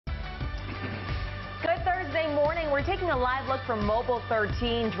Saturday morning, we're taking a live look from Mobile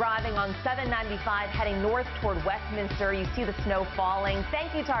 13, driving on 795, heading north toward Westminster. You see the snow falling.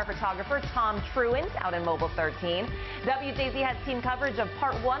 Thank you to our photographer, Tom Truant, out in Mobile 13. WJZ has team coverage of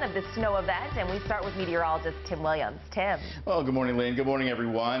part one of this snow event, and we start with meteorologist Tim Williams. Tim. Well, good morning, Lynn. Good morning,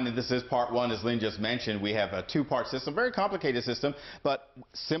 everyone. This is part one, as Lynn just mentioned. We have a two-part system, very complicated system, but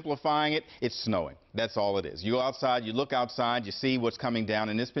simplifying it, it's snowing. That's all it is. You go outside, you look outside, you see what's coming down,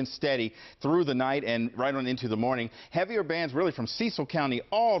 and it's been steady through the night and right on into the morning. Heavier bands really from Cecil County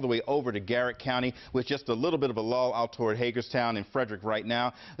all the way over to Garrett County, with just a little bit of a lull out toward Hagerstown and Frederick right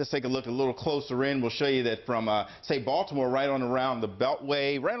now. Let's take a look a little closer in. We'll show you that from, say, Baltimore right on around the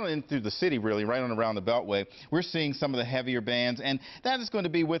Beltway, right on in through the city, really, right on around the Beltway. We're seeing some of the heavier bands, and that is going to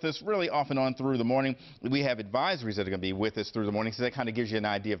be with us really off and on through the morning. We have advisories that are going to be with us through the morning, so that kind of gives you an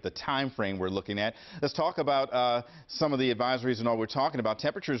idea of the time frame we're looking at. Let's talk about some of the advisories and all we're talking about.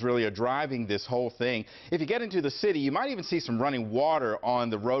 Temperatures really are driving this whole thing. If you get into the city, you might even see some running water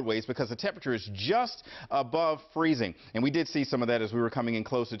on the roadways because the temperature is just above freezing. And we did see some of that as we were coming in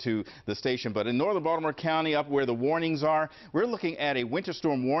closer to the station. But in northern Baltimore County, up where the warnings are, we're looking at a winter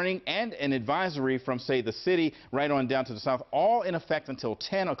storm warning and an advisory from, say, the city right on down to the south, all in effect until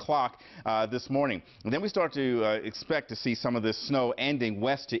 10 o'clock this morning. And then we start to expect to see some of this snow ending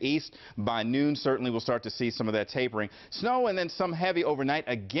west to east. By noon, certainly we'll start to see some of that tapering. Snow and then some heavy overnight,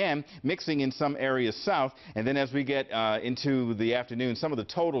 again, mixing in some areas south. And then as we get into the afternoon, some of the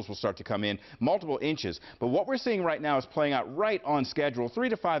totals will start to come in, multiple inches. But what we're seeing right now is playing out right on schedule, 3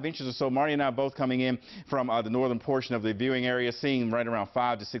 to 5 inches or so. Marty and I both coming in from the northern portion of the viewing area, seeing right around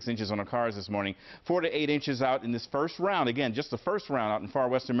 5 to 6 inches on our cars this morning. 4 to 8 inches out in this first round. Again, just the first round out in far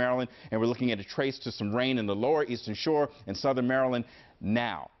western Maryland. And we're looking at a trace to some rain in the lower eastern shore and southern Maryland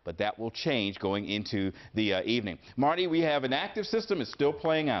now, but that will change going into the evening. Marty, we have an active system. It's still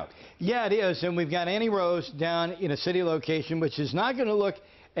playing out. Yeah, it is, and we've got Annie Rose down in a city location, which is not going to look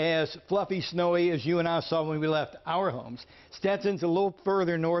as fluffy, snowy as you and I saw when we left our homes. Stetson's a little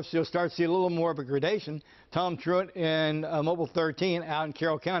further north, so you'll start to see a little more of a gradation. Tom Truant in Mobile 13 out in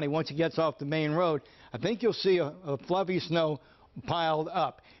Carroll County, once he gets off the main road, I think you'll see a fluffy snow piled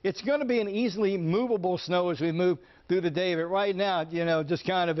up. It's going to be an easily movable snow as we move through the day, but right now, you know, just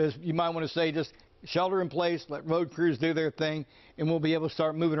kind of as you might want to say, just shelter in place, let road crews do their thing, and we'll be able to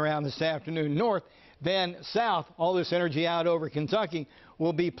start moving around this afternoon north. Then south, all this energy out over Kentucky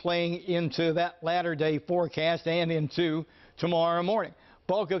will be playing into that latter day forecast and into tomorrow morning.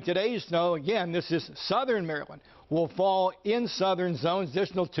 Bulk of today's snow, again, this is southern Maryland, will fall in southern zones,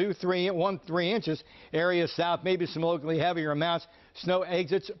 additional 3 inches. Areas south, maybe some locally heavier amounts. Snow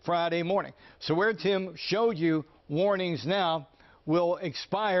exits Friday morning. So where Tim showed you warnings now will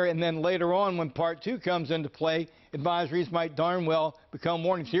expire, and then later on when part two comes into play, advisories might darn well become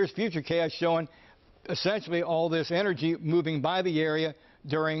warnings. Here's Futurecast showing essentially all this energy moving by the area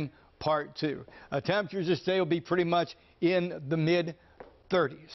during part two. Temperatures this day will be pretty much in the mid-30s.